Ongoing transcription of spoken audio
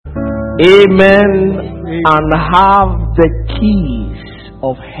Amen. And have the keys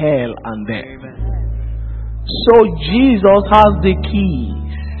of hell and death. So Jesus has the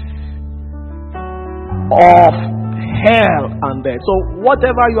keys of hell and death. So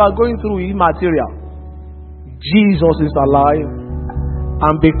whatever you are going through is immaterial. Jesus is alive,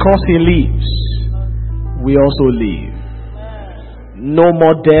 and because he lives, we also live. No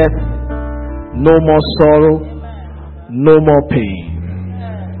more death, no more sorrow, no more pain.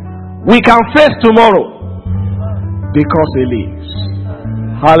 We can face tomorrow because he lives.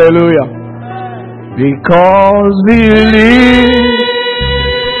 Hallelujah. Because he lives,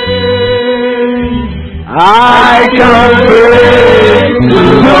 I can face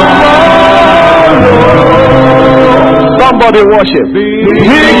tomorrow. Somebody worship. Because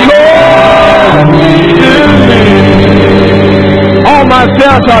he lives, all my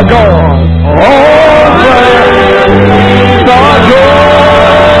fears are gone. All fears are gone.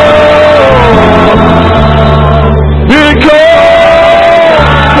 Because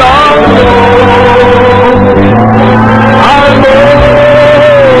I know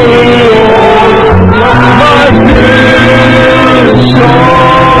my future.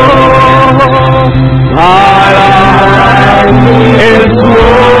 My life is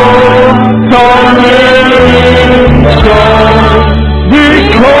worth coming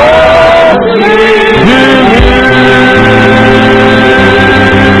because he lives.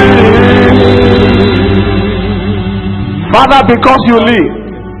 Father, because you live,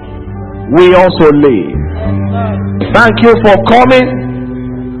 we also live. Thank you for coming.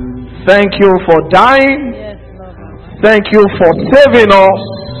 Thank you for dying. Thank you for saving us.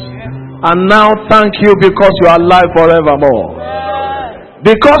 And now thank you because you are alive forevermore.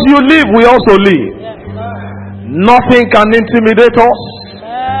 Because you live, we also live. Nothing can intimidate us.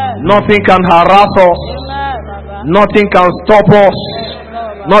 Nothing can harass us. Nothing can stop us.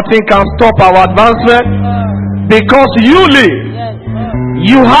 Nothing can stop our advancement. Because you live,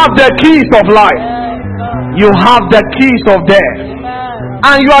 you have the keys of life. You have the keys of death.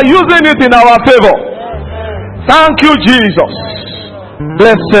 And you are using it in our favor. Thank you, Jesus.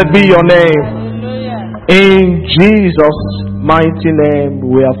 Blessed be your name. In Jesus' mighty name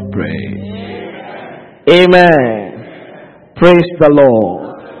we have prayed. Amen. Praise the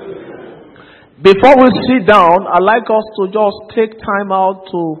Lord. Before we sit down, I'd like us to just take time out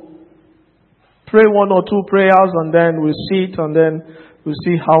to pray one or two prayers, and then we sit, and then we'll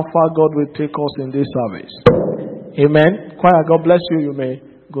see how far God will take us in this service. Amen. Choir, God bless you. You may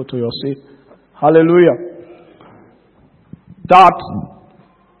go to your seat. Hallelujah. That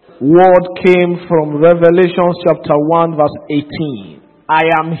word came from Revelation chapter 1 verse 18. I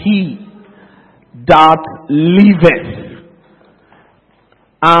am he that liveth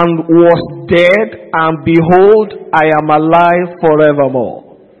and was dead, and behold, I am alive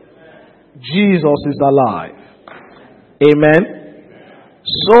forevermore. Jesus is alive. Amen.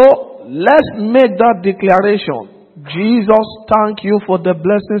 So let's make that declaration. Jesus, thank you for the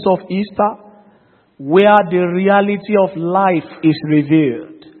blessings of Easter, where the reality of life is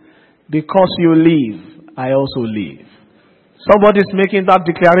revealed. Because you live, I also live. Somebody's making that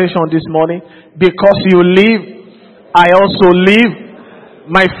declaration this morning. Because you live, I also live.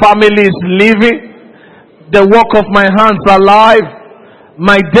 My family is living. The work of my hands are alive.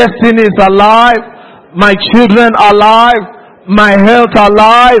 My destiny is alive. My children are alive. My health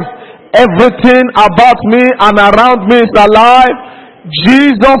alive. Everything about me and around me is alive.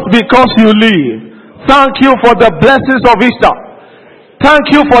 Jesus, because you live. Thank you for the blessings of Easter.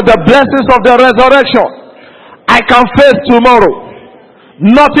 Thank you for the blessings of the resurrection. I can face tomorrow.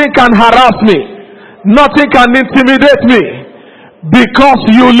 Nothing can harass me. Nothing can intimidate me. Because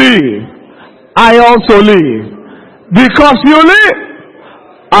you live, I also live. Because you live,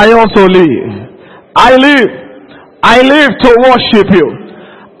 I also live. I live. I live to worship you.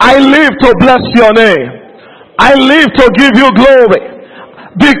 I live to bless your name. I live to give you glory.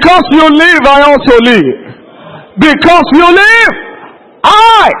 Because you live, I also live. Because you live,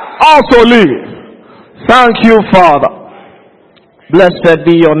 I also live. Thank you, Father. Blessed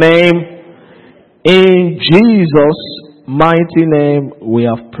be your name. In Jesus' mighty name we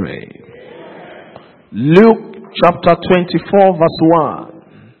have prayed. Luke chapter 24 verse 1.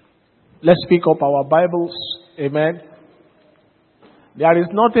 Let's pick up our Bibles. Amen. There is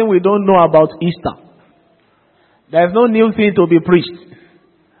nothing we don't know about Easter. There is no new thing to be preached.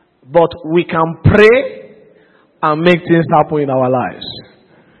 But we can pray and make things happen in our lives.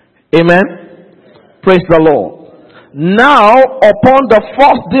 Amen. Praise the Lord. Now, upon the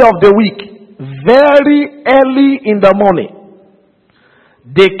first day of the week, very early in the morning,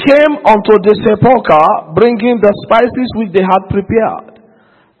 they came unto the sepulchre, bringing the spices which they had prepared.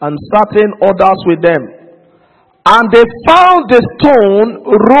 and certain others with them. And they found the stone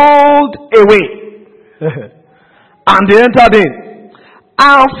rolled away. And they entered in,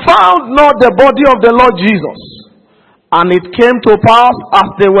 and found not the body of the Lord Jesus. And it came to pass, as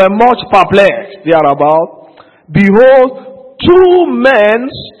they were much perplexed thereabout, behold, 2 men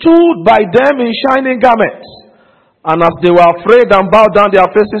stood by them in shining garments. And as they were afraid and bowed down their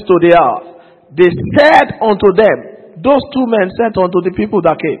faces to the earth, they said unto them, those 2 men said unto the people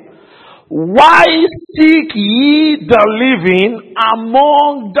that came, why seek ye the living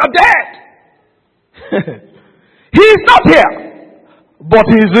among the dead? He is not here, but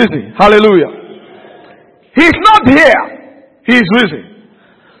he is risen. Hallelujah. He is not here, he is risen.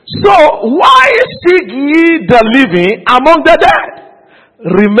 So why seek ye the living among the dead?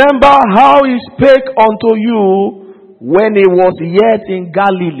 Remember how he spake unto you when he was yet in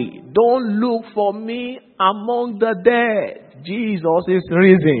Galilee. Don't look for me among the dead. Jesus is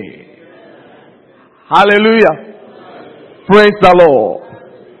risen. Hallelujah. Praise the Lord.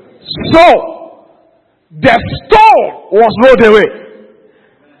 So, the stone was rolled away,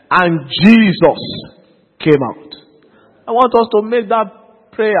 and Jesus came out. I want us to make that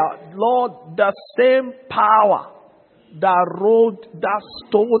prayer. Lord, the same power that rolled that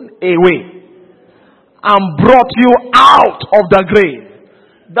stone away and brought you out of the grave,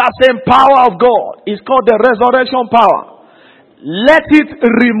 that same power of God is called the resurrection power. Let it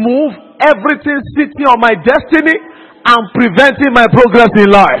remove everything sitting on my destiny and preventing my progress in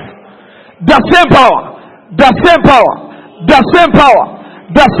life. The same power, the same power, the same power,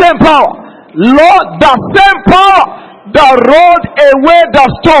 the same power. Lord, the same power that rolled away the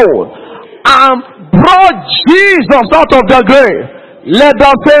stone and brought Jesus out of the grave, let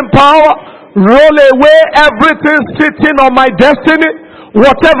the same power roll away everything sitting on my destiny.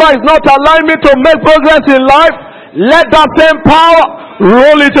 Whatever is not allowing me to make progress in life, let that same power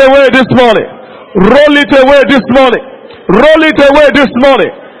roll it away this morning. Roll it away this morning. Roll it away this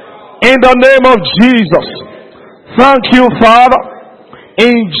morning. In the name of Jesus. Thank you, Father.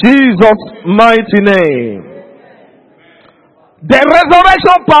 In Jesus' mighty name. The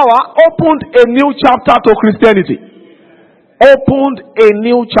resurrection power opened a new chapter to Christianity. Opened a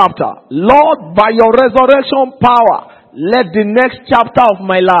new chapter. Lord, by your resurrection power, let the next chapter of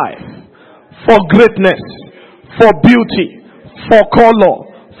my life, for greatness, for beauty, for color,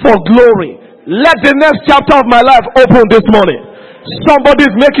 for glory, let the next chapter of my life open this morning. Somebody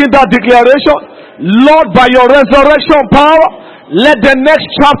is making that declaration. Lord, by your resurrection power, let the next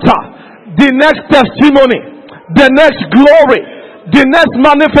chapter, the next testimony, the next glory, the next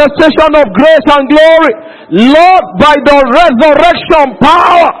manifestation of grace and glory, Lord, by the resurrection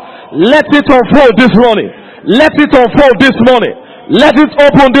power, let it unfold this morning. Let it unfold this morning. Let it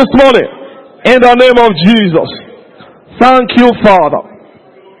open this morning. In the name of Jesus. Thank you, Father.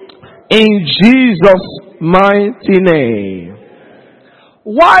 In Jesus' mighty name.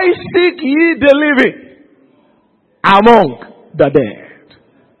 Why seek ye the living among the dead?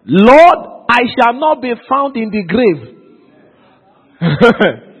 Lord, I shall not be found in the grave.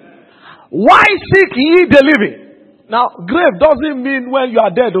 Why seek ye the living? Now, grave doesn't mean when you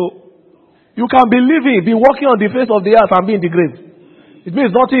are dead, oh. You can be living, be walking on the face of the earth and be in the grave. It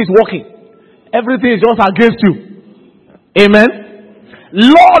means nothing is working. Everything is just against you. Amen.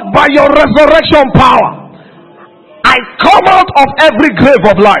 Lord, by your resurrection power, I come out of every grave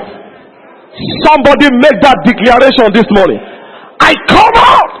of life. Somebody make that declaration this morning. I come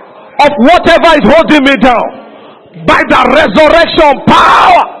out of whatever is holding me down. By the resurrection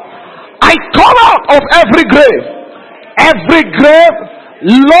power, I come out of every grave. Every grave,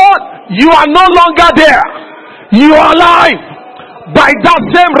 Lord, you are no longer there. You are alive. By that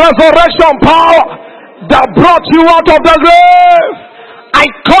same resurrection power that brought you out of the grave, I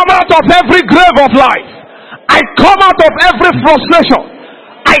come out of every grave of life. I come out of every frustration.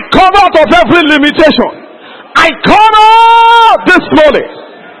 I come out of every limitation. I come out this morning.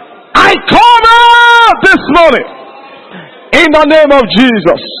 I come out this morning. In the name of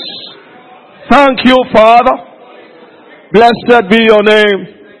Jesus. Thank you, Father. Blessed be your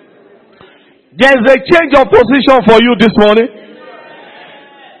name. There is a change of position for you this morning.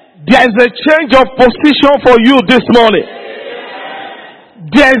 There is a change of position for you this morning.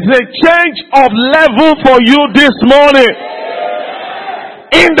 There is a change of level for you this morning.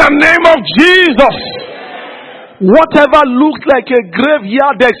 In the name of Jesus. Whatever looks like a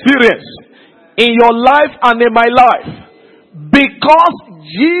graveyard experience in your life and in my life, because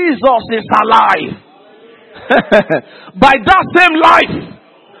Jesus is alive, by that same life,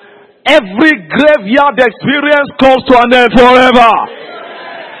 every graveyard experience comes to an end forever.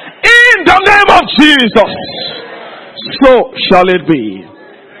 In the name of Jesus. So shall it be.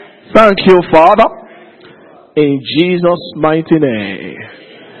 Thank you, Father. In Jesus' mighty name.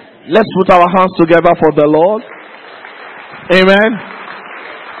 Let's put our hands together for the Lord. Amen.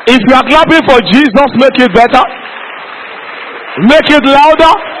 If you are clapping for Jesus, make it better. Make it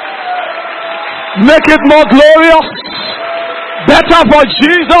louder. Make it more glorious. Better for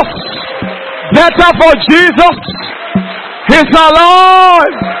Jesus. Better for Jesus. He's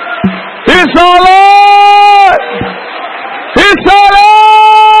alive. He's alive. He's alive.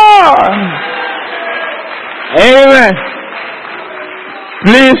 Amen.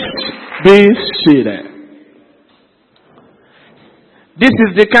 Please be seated. This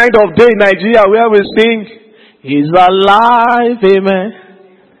is the kind of day in Nigeria where we sing, He's alive, amen.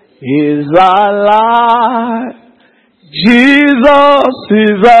 He's alive. Jesus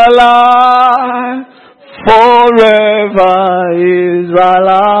is alive. Forever He's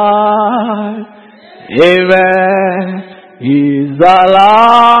alive. Amen. He's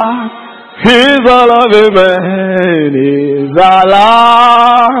alive. He's alive, amen. He's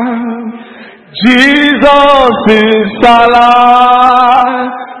alive. Jesus is alive.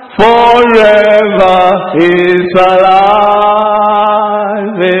 Forever He's alive.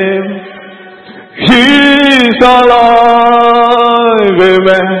 Amen. He's alive,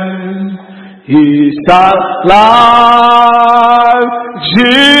 amen. He's alive.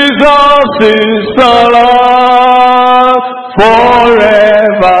 Jesus is alive.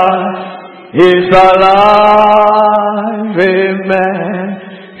 Forever He's alive, amen.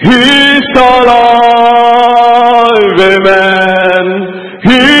 He's alive, amen.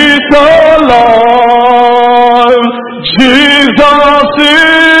 He's alive. Jesus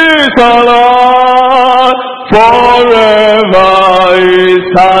is alive. Forever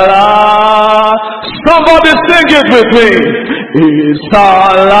He's alive. Somebody sing it with me. He's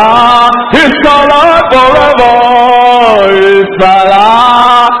alive. He's alive forever. He's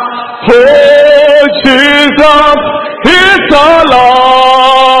alive. Oh, Jesus is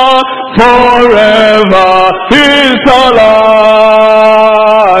alive. Forever He's alive.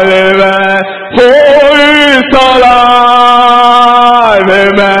 Amen. Oh, He's alive.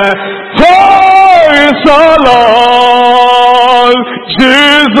 Amen. Oh, He's alive.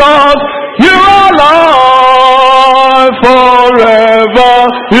 Jesus, you're alive. Forever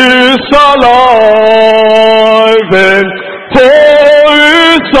He's alive. Amen. Oh,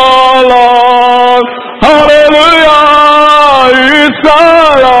 He's alive. Hallelujah. He's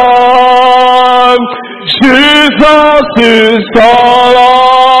alive. Jesus is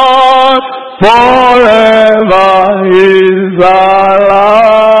alive. Forever He's alive.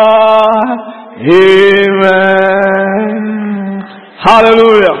 Amen.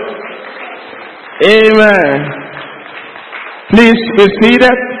 Hallelujah. Amen. Please be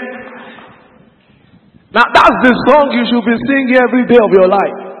seated. Now that's the song you should be singing every day of your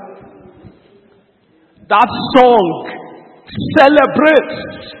life. That song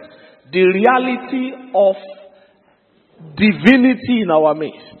celebrates the reality of divinity in our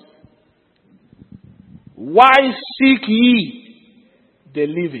midst. Why seek ye the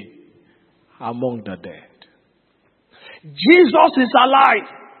living among the dead? Jesus is alive,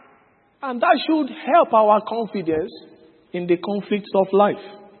 and that should help our confidence in the conflicts of life.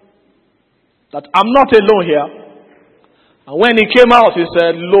 That I'm not alone here. And when He came out, He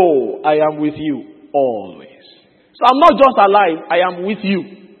said, "Lo, I am with you always." So I'm not just alive, I am with you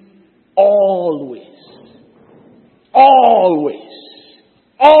always. Always.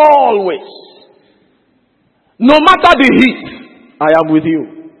 Always. No matter the heat, I am with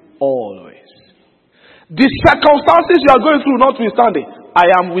you always. The circumstances you are going through notwithstanding, I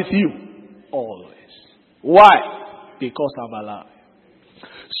am with you always. Why? Because I'm alive.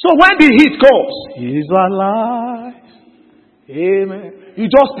 So when the heat comes, He's alive. Amen. You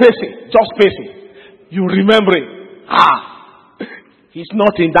just face it. Just face it. You remember it. He's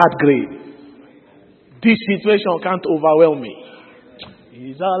not in that grave. This situation can't overwhelm me.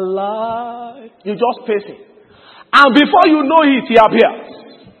 He's alive. You just face it. And before you know it, He appears.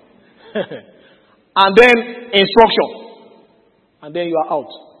 And then instruction. And then you are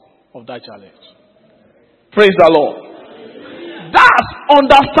out of that challenge. Praise the Lord. That's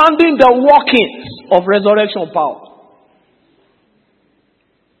understanding the workings of resurrection power.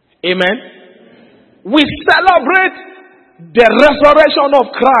 Amen. We celebrate the resurrection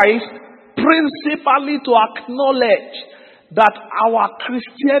of Christ principally to acknowledge that our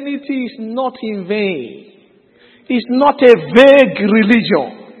Christianity is not in vain. It's not a vague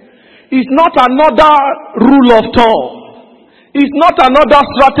religion. It's not another rule of thumb. It's not another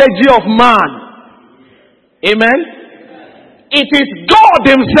strategy of man. Amen. It is God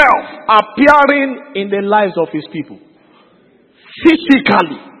Himself appearing in the lives of His people.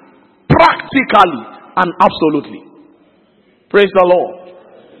 Physically. practically and absolutely. Praise the Lord.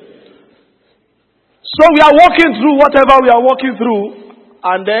 So we are walking through whatever we are walking through,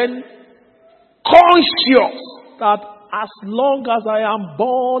 and then conscious that as long as I am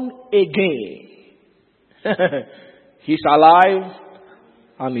born again, He's alive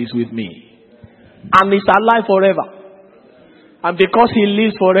and He's with me. And He's alive forever. And because He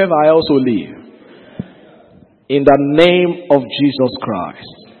lives forever, I also live. In the name of Jesus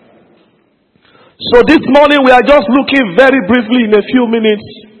Christ. So this morning we are just looking very briefly in a few minutes,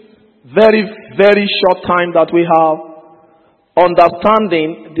 very, very short time that we have,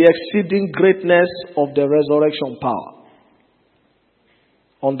 understanding the exceeding greatness of the resurrection power.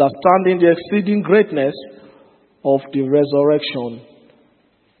 Understanding the exceeding greatness of the resurrection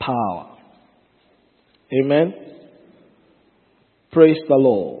power. Amen. Praise the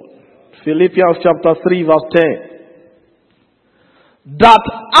Lord. Philippians chapter 3 verse 10. That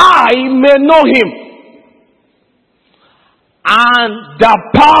I may know Him and the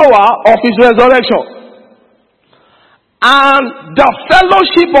power of His resurrection and the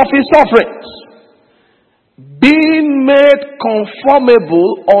fellowship of His sufferings, being made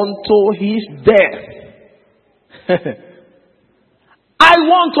conformable unto His death. I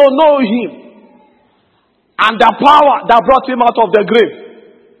want to know Him and the power that brought Him out of the grave,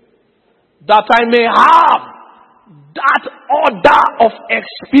 that I may have that order of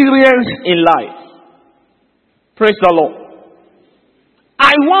experience in life. Praise the Lord.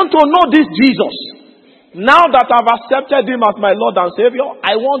 I want to know this Jesus. Now that I've accepted Him as my Lord and Savior,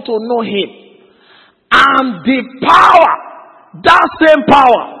 I want to know Him. And the power, that same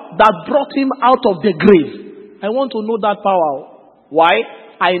power that brought Him out of the grave. I want to know that power. Why?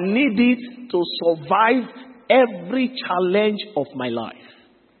 I need it to survive every challenge of my life.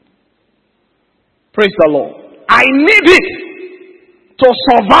 Praise the Lord. I need it to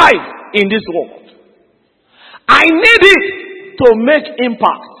survive in this world. I need it to make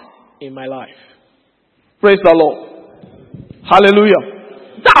impact in my life. Praise the Lord.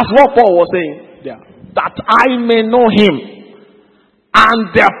 Hallelujah. That's what Paul was saying there. That I may know Him and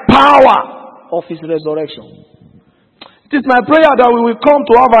the power of His resurrection. It is my prayer that we will come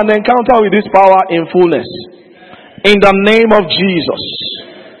to have an encounter with this power in fullness. In the name of Jesus.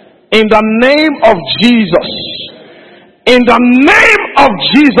 In the name of Jesus. In the name of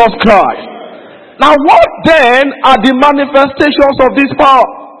Jesus Christ. Now what then are the manifestations of this power?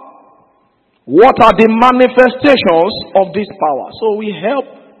 What are the manifestations of this power? So we help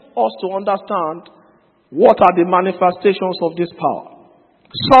us to understand what are the manifestations of this power.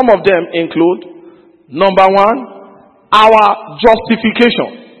 Some of them include, number one, our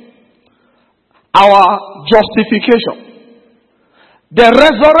justification. Our justification. The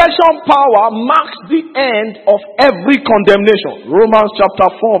resurrection power marks the end of every condemnation. Romans chapter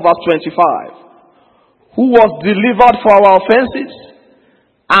 4 verse 25. Who was delivered for our offenses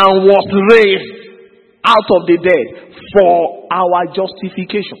and was raised out of the dead for our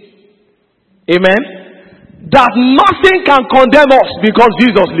justification. Amen. That nothing can condemn us because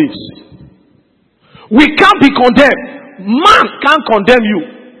Jesus lives. We can't be condemned. Man can't condemn you.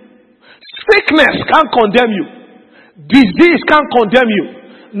 Sickness can't condemn you. Disease can't condemn you.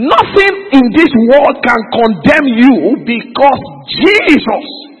 Nothing in this world can condemn you because Jesus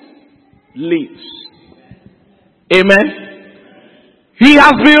lives. Amen. He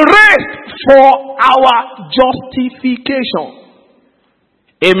has been raised for our justification.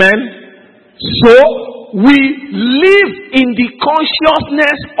 Amen. So we live in the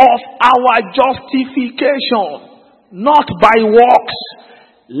consciousness of our justification, not by works,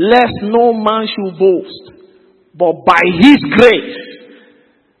 lest no man should boast. But by His grace,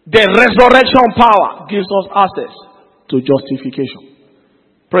 the resurrection power gives us access to justification.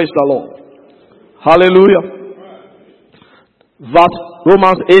 Praise the Lord. Hallelujah.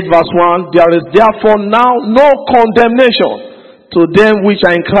 Romans 8 verse 1. There is therefore now no condemnation to them which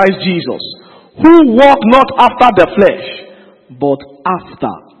are in Christ Jesus, who walk not after the flesh, but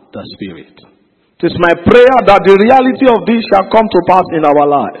after the Spirit. It is my prayer that the reality of this shall come to pass in our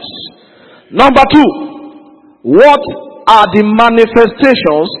lives. Number two. What are the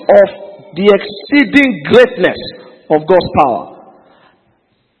manifestations of the exceeding greatness of God's power?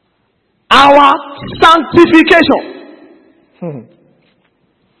 Our sanctification.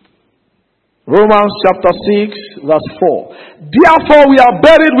 Romans chapter 6 verse 4. Therefore we are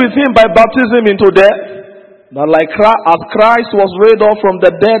buried with Him by baptism into death, that like as Christ was raised up from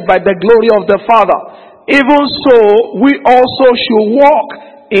the dead by the glory of the Father, even so we also should walk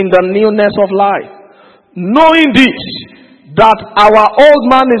in the newness of life. Knowing this, that our old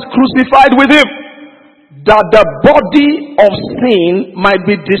man is crucified with Him, that the body of sin might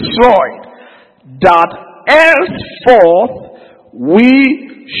be destroyed, that henceforth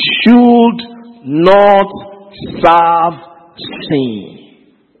we should not serve sin.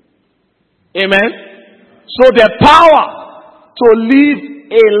 Amen. So the power to live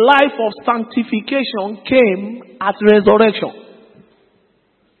a life of sanctification came at resurrection.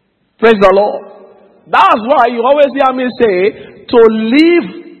 Praise the Lord. That's why you always hear me say, to live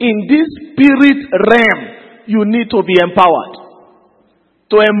in this spirit realm, you need to be empowered.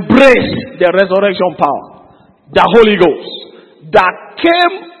 To embrace the resurrection power, the Holy Ghost, that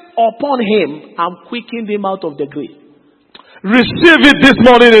came upon him and quickened him out of the grave. Receive it this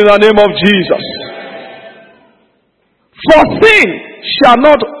morning in the name of Jesus. For sin shall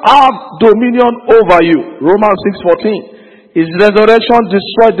not have dominion over you. Romans 6:14. His resurrection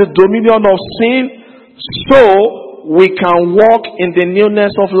destroyed the dominion of sin, so we can walk in the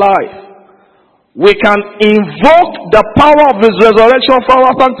newness of life. We can invoke the power of his resurrection for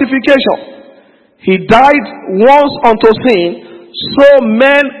our sanctification. He died once unto sin, so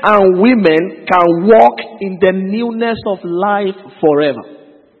men and women can walk in the newness of life forever.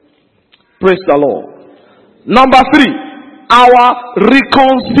 Praise the Lord. Number 3, our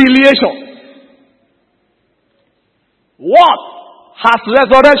reconciliation. What has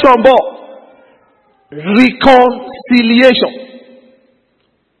resurrection brought? Reconciliation.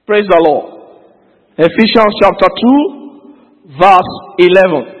 Praise the Lord. Ephesians chapter 2, verse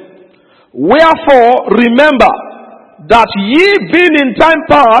 11. Wherefore, remember that ye being in time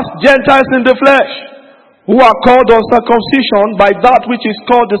past Gentiles in the flesh, who are called uncircumcision by that which is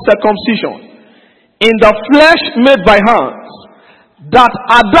called the circumcision, in the flesh made by hands, that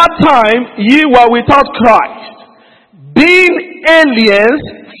at that time ye were without Christ, being aliens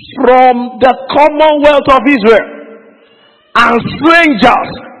from the commonwealth of Israel, and strangers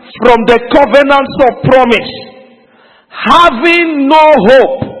from the covenants of promise, having no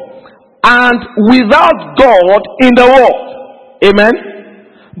hope and without God in the world. Amen.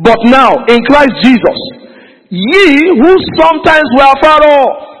 But now in Christ Jesus, ye who sometimes were far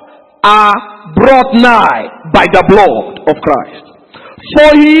off are brought nigh by the blood of Christ. For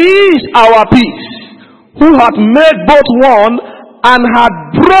he is our peace, who hath made both one, and had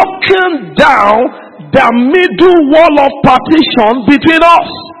broken down the middle wall of partition between us,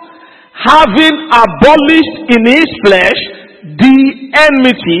 having abolished in his flesh the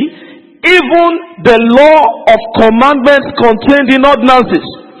enmity, even the law of commandments contained in ordinances,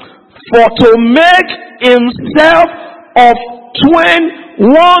 for to make himself of twain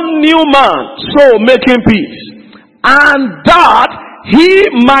one new man, so making peace, and that he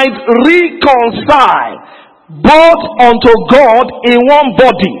might reconcile both unto God in one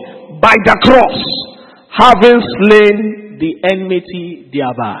body by the cross, having slain the enmity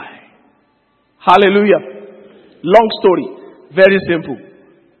thereby. Hallelujah. Long story. Very simple.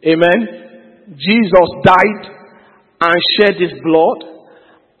 Amen. Jesus died and shed his blood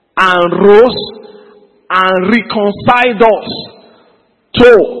and rose and reconciled us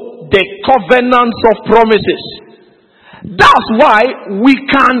to the covenants of promises. That's why we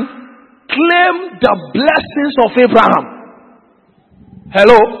can claim the blessings of Abraham.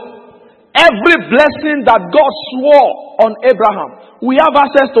 Hello? Every blessing that God swore on Abraham, we have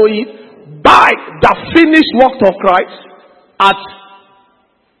access to it by the finished work of Christ at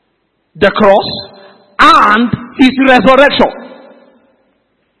the cross and his resurrection.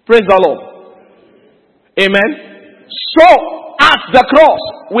 Praise the Lord. Amen. So at the cross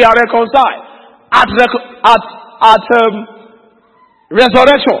we are reconciled. At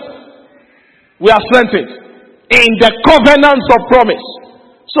resurrection we are strengthened in the covenants of promise.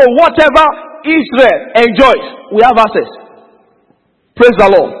 So whatever Israel enjoys, we have access. Praise the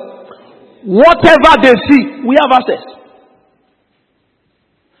Lord. Whatever they see, we have access.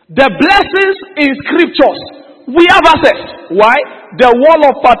 The blessings in scriptures, we have access. Why? The wall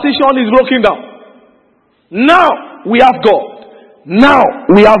of partition is broken down. Now we have God. Now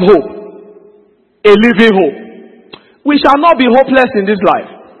we have hope. A living hope. We shall not be hopeless in this life.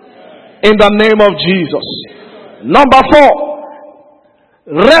 In the name of Jesus. Number 4.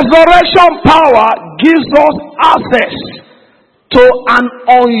 Resurrection power gives us access to an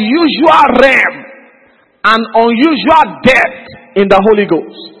unusual realm, an unusual depth in the Holy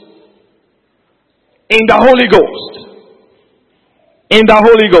Ghost. In the Holy Ghost. In the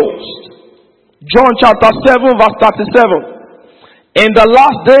Holy Ghost. John chapter 7 verse 37. In the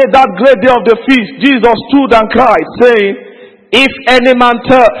last day, that great day of the feast, Jesus stood and cried, saying, if any man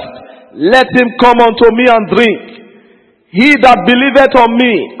thirst, let him come unto me and drink. He that believeth on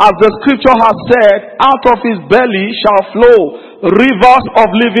me, as the scripture has said, out of his belly shall flow rivers of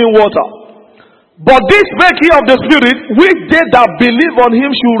living water. But this spake he of the Spirit, which they that believe on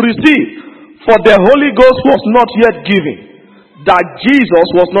him should receive. For the Holy Ghost was not yet given, that Jesus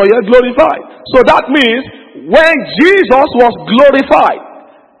was not yet glorified. So that means when Jesus was glorified,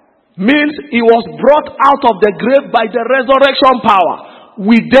 means he was brought out of the grave by the resurrection power.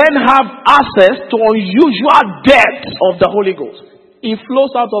 We then have access to unusual depths of the Holy Ghost. It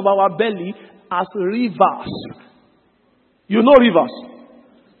flows out of our belly as rivers. You know rivers?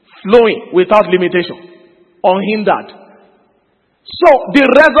 Flowing without limitation, unhindered. So the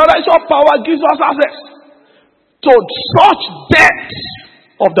resurrection power gives us access to such depths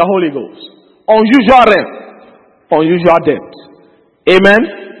of the Holy Ghost. Unusual realm. Unusual depth. Amen.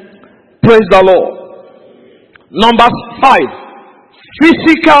 Praise the Lord. Number 5.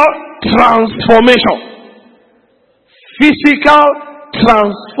 Physical transformation. Physical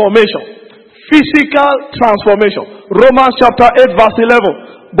transformation. Physical transformation. Romans chapter 8 verse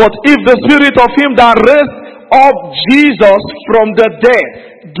 11. But if the spirit of him that raised up Jesus from the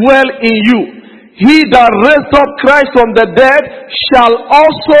dead dwell in you, he that raised up Christ from the dead shall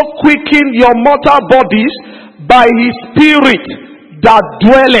also quicken your mortal bodies by his spirit that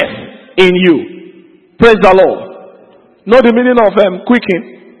dwelleth in you. Praise the Lord. Know the meaning of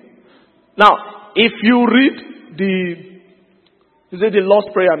quicken? Now, if you read the Lord's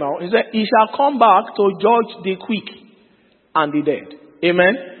Prayer now, he said, he shall come back to judge the quick and the dead.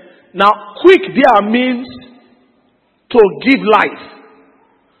 Amen. Now, quick there means to give life,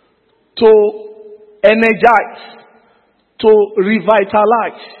 to energize, to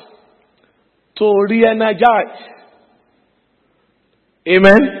revitalize, to re-energize.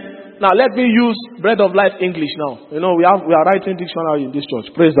 Amen. Now let me use Bread of Life English now. You know, we are writing dictionary in this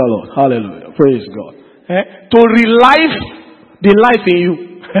church. Praise the Lord. Hallelujah. Praise God. To relive the life in you.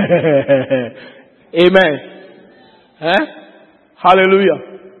 Amen. Hallelujah.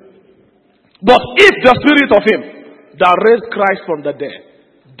 But if the spirit of him that raised Christ from the dead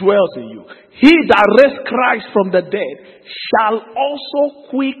dwells in you, he that raised Christ from the dead shall also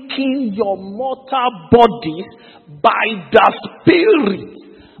quicken your mortal bodies by the spirit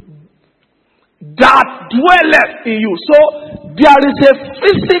that dwelleth in you. So there is a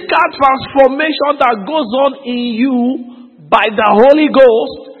physical transformation that goes on in you by the Holy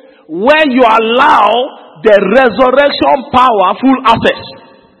Ghost when you allow the resurrection power full access.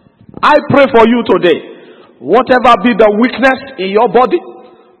 I pray for you today. Whatever be the weakness in your body,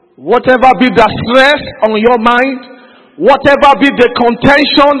 whatever be the stress on your mind, whatever be the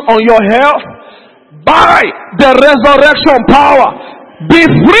contention on your health, by the resurrection power, be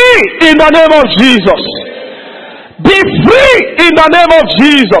free in the name of Jesus. Be free in the name of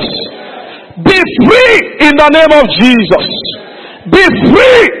Jesus. Be free in the name of Jesus. Be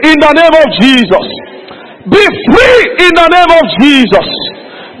free in the name of Jesus. Be free in the name of Jesus.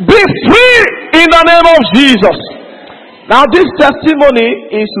 Be free in the name of Jesus. Now this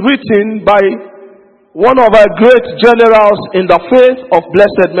testimony is written by one of our great generals in the faith of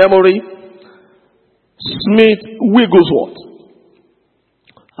blessed memory, Smith Wigglesworth.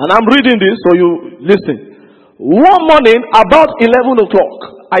 And I'm reading this so you listen. One morning about 11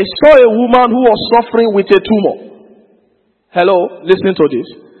 o'clock, I saw a woman who was suffering with a tumor. Hello, listen to this.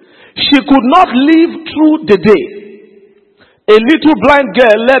 She could not live through the day. A little blind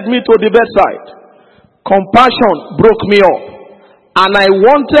girl led me to the bedside. Compassion broke me up, and I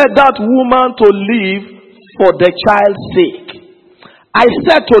wanted that woman to live for the child's sake. I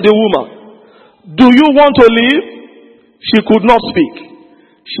said to the woman, "Do you want to live?" She could not speak.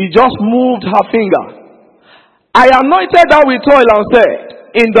 She just moved her finger. I anointed her with oil and said,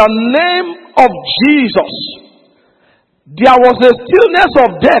 "In the name of Jesus." There was a stillness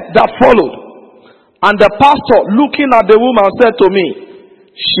of death that followed. And the pastor, looking at the woman, said to me,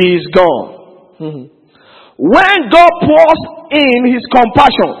 "She is gone." When God pours in his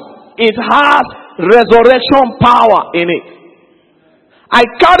compassion, it has resurrection power in it. I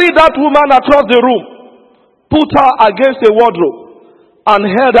carried that woman across the room, put her against a wardrobe, and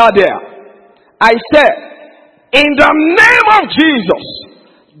held her there. I said, "In the name of Jesus,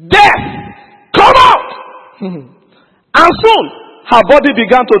 death, come out." And soon, her body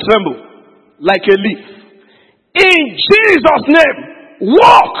began to tremble like a leaf. "In Jesus' name,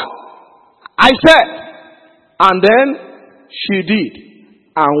 walk," I said. And then she did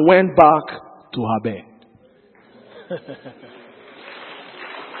and went back to her bed.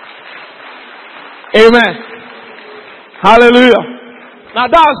 Amen. Hallelujah. Now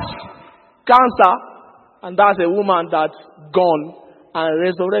that's cancer, and that's a woman that's gone, and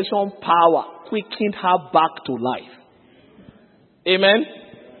resurrection power quickened her back to life. Amen.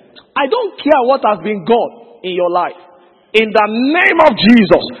 I don't care what has been gone in your life. In the name of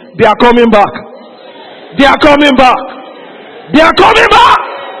Jesus, they are coming back. They are coming back. They are coming back.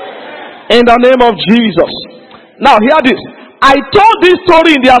 In the name of Jesus. Now hear this. I told this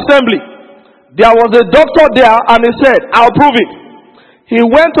story in the assembly. There was a doctor there and he said, I'll prove it. He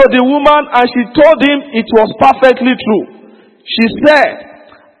went to the woman and she told him it was perfectly true. She said,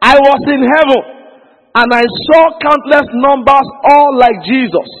 I was in heaven and I saw countless numbers all like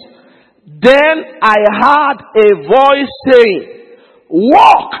Jesus. Then I heard a voice saying,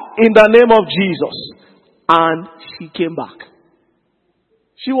 walk in the name of Jesus. And she came back.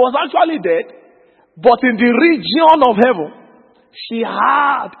 She was actually dead, but in the region of heaven, she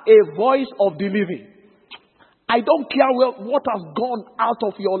heard a voice of the living. I don't care what has gone out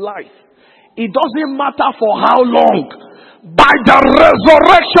of your life. It doesn't matter for how long. By the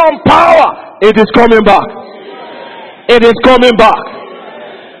resurrection power, it is coming back. It is coming back.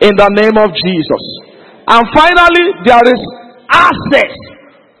 In the name of Jesus. And finally, there is access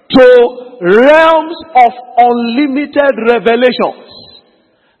to realms of unlimited revelations.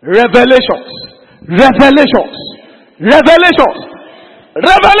 Revelations. Revelations. Revelations.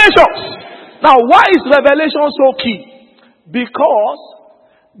 Revelations. Now, why is revelation so key? Because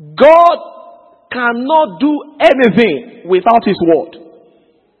God cannot do anything without His word.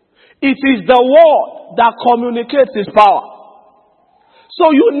 It is the word that communicates His power. So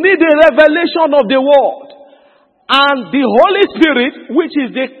you need a revelation of the word. And the Holy Spirit, which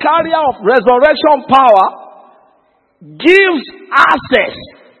is the carrier of resurrection power, gives access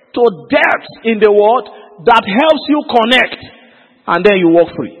to depths in the word that helps you connect. And then you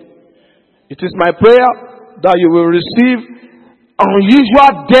walk free. It is my prayer that you will receive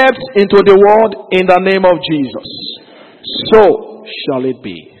unusual depth into the word in the name of Jesus. So shall it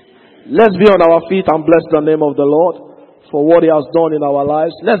be. Let's be on our feet and bless the name of the Lord for what He has done in our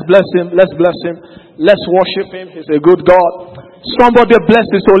lives. Let's bless Him. Let's bless Him. Let's worship Him. He's a good God. Somebody bless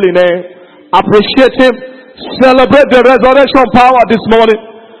His holy name. Appreciate Him. Celebrate the resurrection power this morning.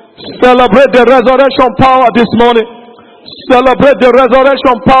 Celebrate the resurrection power this morning. Celebrate the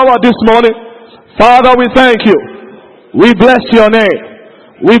resurrection power this morning. Father, we thank you. We bless your name.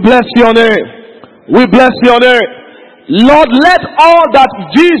 We bless your name. We bless your name. Lord, let all that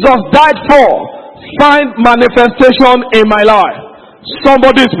Jesus died for find manifestation in my life.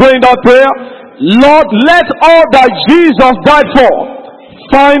 Somebody is praying that prayer. Lord, let all that Jesus died for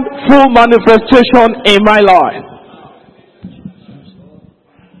find full manifestation in my life.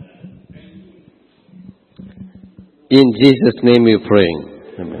 In Jesus' name we pray.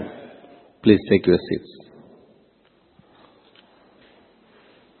 Amen. Please take your seats.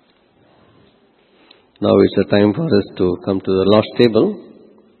 Now it's a time for us to come to the Lord's table.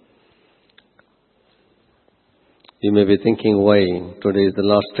 You may be thinking why today is the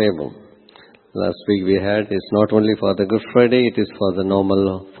Lord's table. Last week we had, it's not only for the Good Friday, it is for the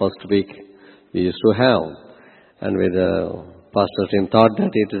normal first week we used to have. And with the pastor team thought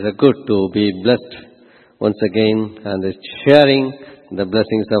that it is a good to be blessed once again and sharing the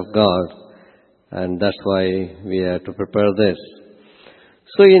blessings of God. And that's why we have to prepare this.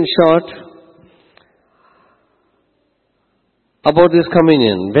 So in short, about this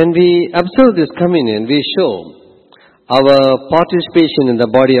communion, when we observe this communion, we show our participation in the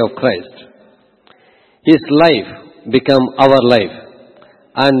body of Christ. His life become our life,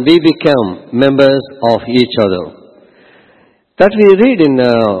 and we become members of each other. That we read in 1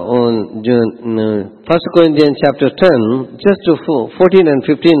 Corinthians chapter 10, just to 14 and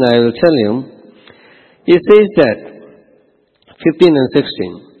 15, I will tell you. He says that, 15 and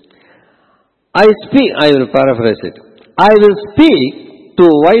 16, I will paraphrase it. I will speak to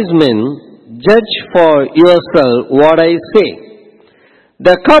wise men, judge for yourself what I say.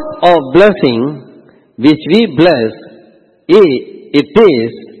 The cup of blessing which we bless, it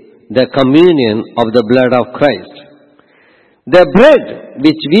is the communion of the blood of Christ. The bread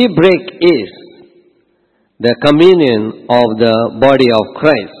which we break is the communion of the body of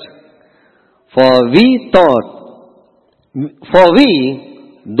Christ. For we,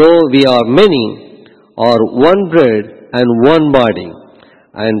 though we are many, are one bread and one body,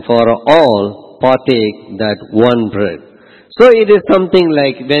 and for all partake that one bread. So it is something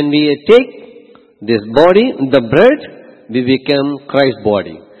like when we take this body, the bread, we become Christ's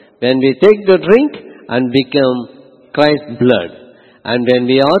body. When we take the drink and become Christ's blood. And when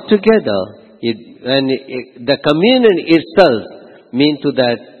we are together, the communion itself means to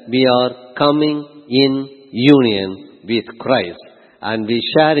that we are coming in union with Christ. And we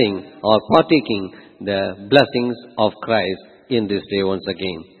sharing or partaking the blessings of Christ in this day once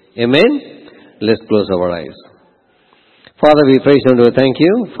again. Amen? Let's close our eyes. Father, we praise you and thank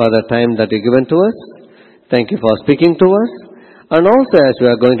you for the time that you given to us. Thank you for speaking to us. And also as we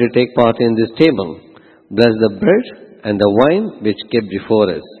are going to take part in this table, bless the bread and the wine which kept before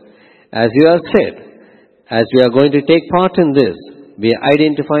us. As you have said, as we are going to take part in this, we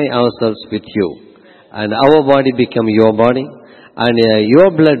identify ourselves with you. And our body become your body, and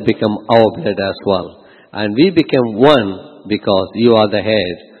your blood become our blood as well. And we become one because you are the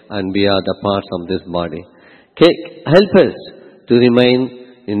head and we are the parts of this body. Okay, help us to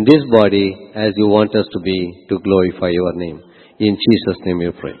remain in this body as you want us to be, to glorify your name. In Jesus' name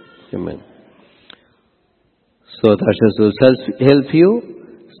we pray. Amen. So the ushers will help you.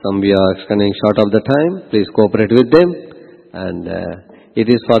 Some we are running short of the time. Please cooperate with them. And it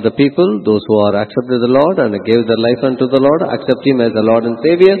is for the people, those who are accepted the Lord and gave their life unto the Lord, accept Him as the Lord and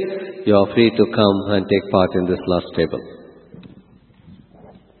Savior. You are free to come and take part in this Lord's table.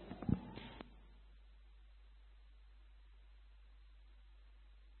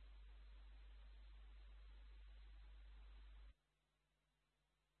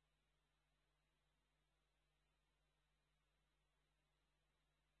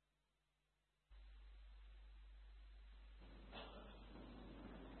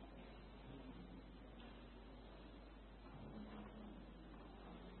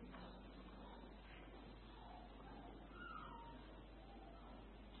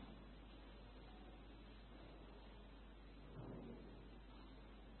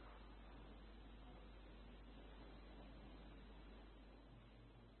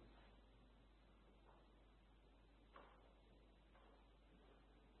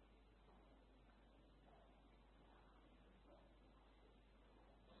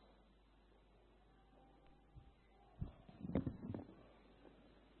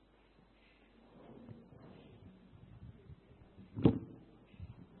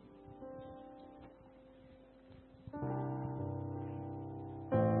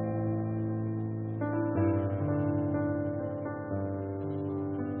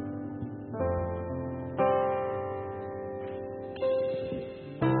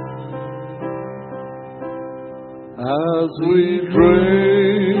 As we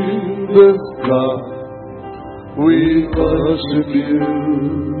drink this cup, we worship you.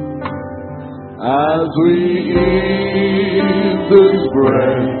 As we eat this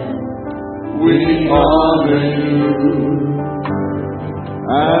bread, we honor you.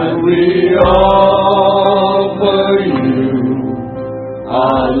 And we offer you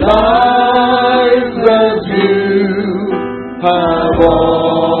our lives as you have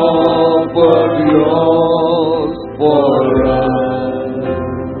offered yours for us.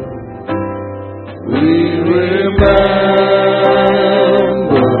 We remember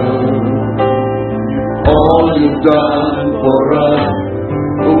all you've done for us.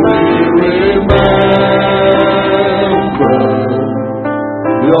 We remember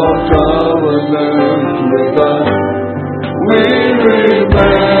your covenant with us. We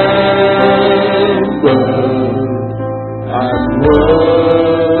remember and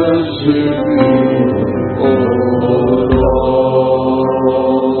worship you, O Lord.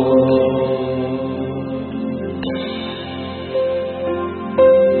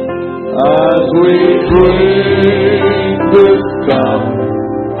 As we drink this cup,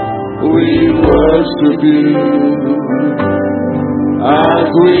 we worship you. As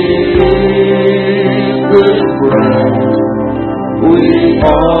we eat this bread, we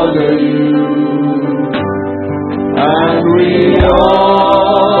honor you. And we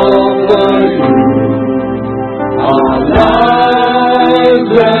offer you our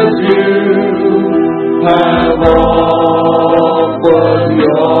lives as you have offered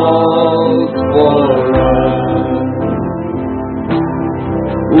yours for us.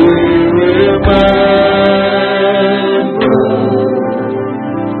 We remember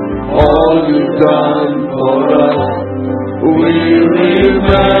all you've done for us. We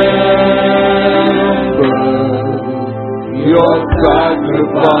remember your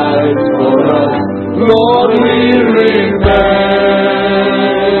sacrifice for us. Lord, we remember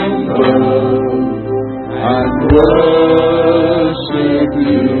and worship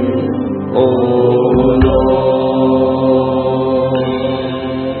you, O Lord.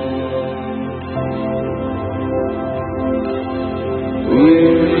 We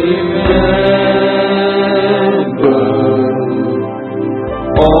remember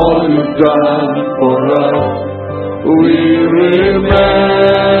all you've done for us. We remember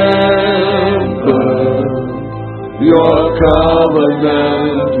your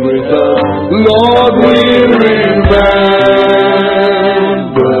covenant with us. Lord, we remember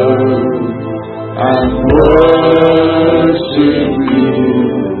and worship you,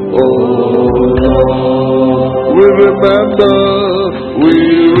 O Lord. We remember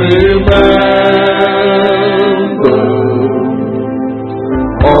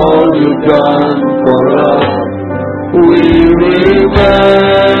all you've done for us. We remember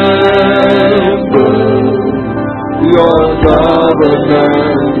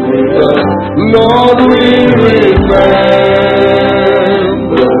Lord, we remember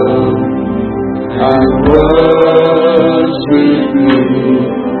and worship you,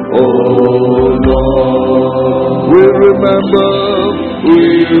 oh Lord. We remember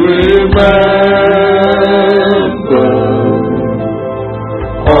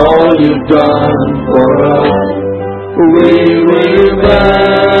all you've done for us. We remember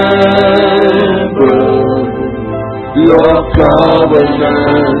your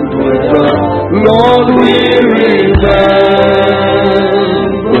covenant with us. Lord, we remember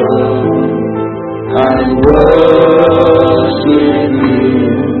and worship you,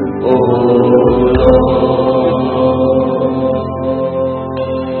 oh Lord.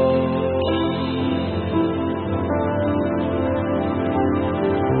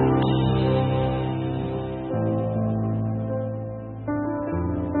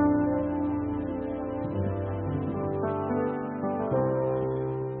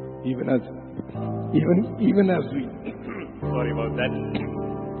 Even as we sorry about that.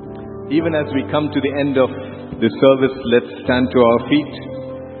 Even as we come to the end of the service, let's stand to our feet.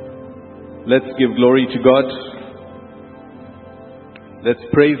 Let's give glory to God. Let's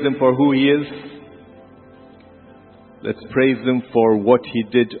praise Him for who He is. Let's praise Him for what He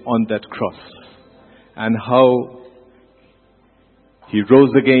did on that cross and how He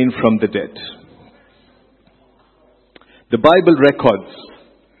rose again from the dead. The Bible records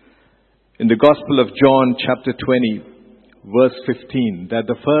in the Gospel of John, chapter 20, verse 15, that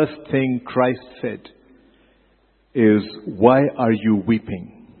the first thing Christ said is, "Why are you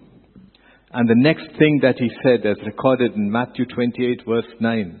weeping?" And the next thing that He said, as recorded in Matthew 28, verse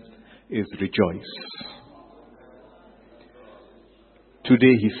 9, is, "Rejoice."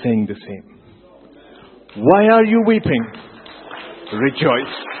 Today He's saying the same. Why are you weeping?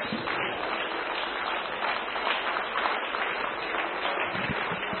 Rejoice.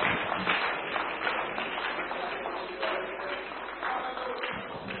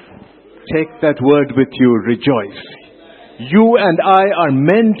 Take that word with you, rejoice. You and I are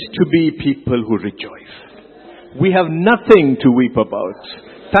meant to be people who rejoice. We have nothing to weep about.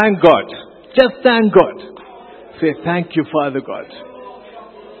 Thank God. Just thank God. Say, thank you, Father God.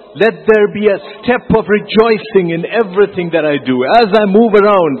 Let there be a step of rejoicing in everything that I do. As I move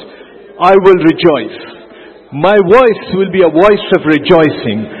around, I will rejoice. My voice will be a voice of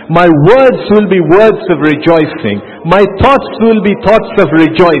rejoicing. My words will be words of rejoicing. My thoughts will be thoughts of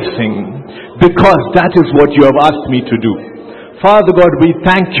rejoicing. Because that is what you have asked me to do. Father God, we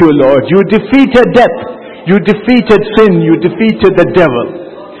thank you, Lord. You defeated death. You defeated sin. You defeated the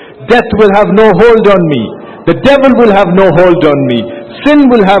devil. Death will have no hold on me. The devil will have no hold on me. Sin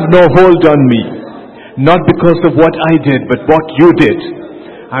will have no hold on me. Not because of what I did, but what you did.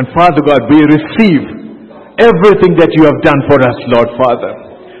 And Father God, we receive everything that you have done for us, Lord Father.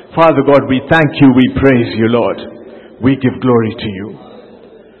 Father God, we thank you. We praise you, Lord. We give glory to you.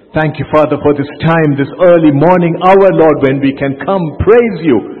 Thank you, Father, for this time, this early morning hour, Lord, when we can come praise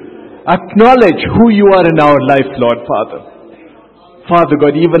you, acknowledge who you are in our life, Lord Father. Father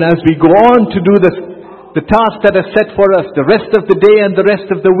God, even as we go on to do the task that is set for us, the rest of the day and the rest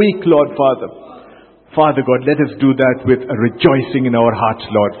of the week, Lord Father. Father God, let us do that with a rejoicing in our hearts,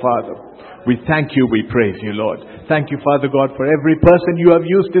 Lord Father. We thank you, we praise you, Lord. Thank you, Father God, for every person you have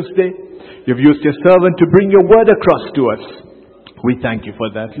used this day. You've used your servant to bring your word across to us. We thank you for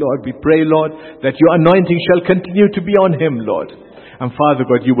that, Lord. We pray, Lord, that your anointing shall continue to be on him, Lord. And Father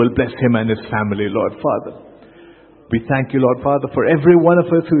God, you will bless him and his family, Lord Father. We thank you, Lord Father, for every one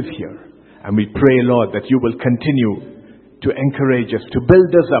of us who is here. And we pray, Lord, that you will continue to encourage us, to build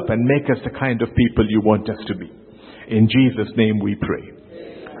us up and make us the kind of people you want us to be. In Jesus' name we pray.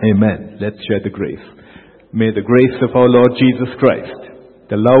 Amen. Let's share the grace. May the grace of our Lord Jesus Christ,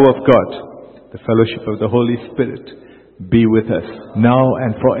 the love of God, the fellowship of the Holy Spirit be with us now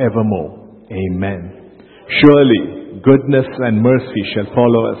and forevermore. Amen. Surely goodness and mercy shall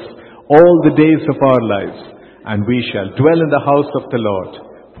follow us all the days of our lives, and we shall dwell in the house of the Lord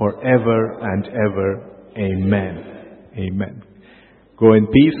forever and ever. Amen. Amen. Go in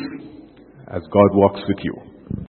peace as God walks with you.